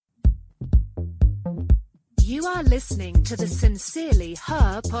You are listening to the Sincerely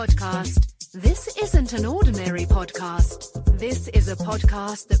Her podcast. This isn't an ordinary podcast. This is a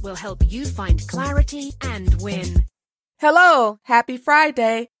podcast that will help you find clarity and win. Hello, happy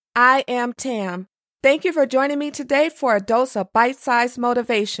Friday. I am Tam. Thank you for joining me today for a dose of bite-sized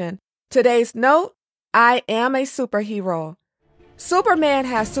motivation. Today's note, I am a superhero. Superman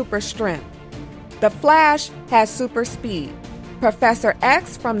has super strength. The Flash has super speed. Professor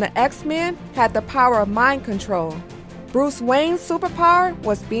X from the X-Men had the power of mind control. Bruce Wayne's superpower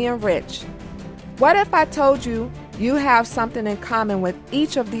was being rich. What if I told you you have something in common with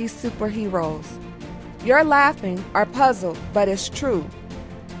each of these superheroes? You're laughing or puzzled, but it's true.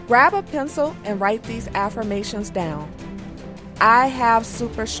 Grab a pencil and write these affirmations down. I have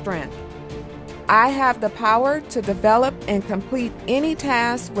super strength. I have the power to develop and complete any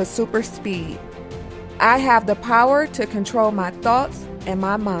task with super speed. I have the power to control my thoughts and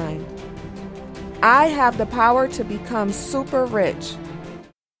my mind. I have the power to become super rich.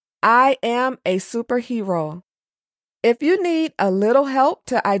 I am a superhero. If you need a little help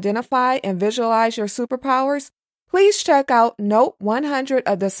to identify and visualize your superpowers, please check out Note 100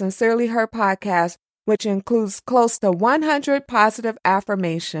 of the Sincerely Her podcast, which includes close to 100 positive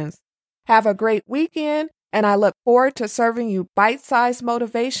affirmations. Have a great weekend, and I look forward to serving you bite-sized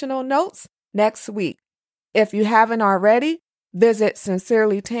motivational notes next week. If you haven't already, visit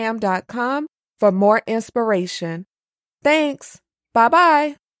sincerelytam.com for more inspiration. Thanks.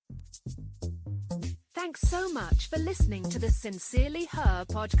 Bye-bye. Thanks so much for listening to the Sincerely Her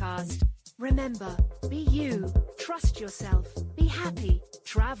podcast. Remember, be you, trust yourself, be happy,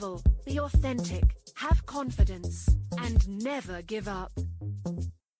 travel, be authentic, have confidence, and never give up.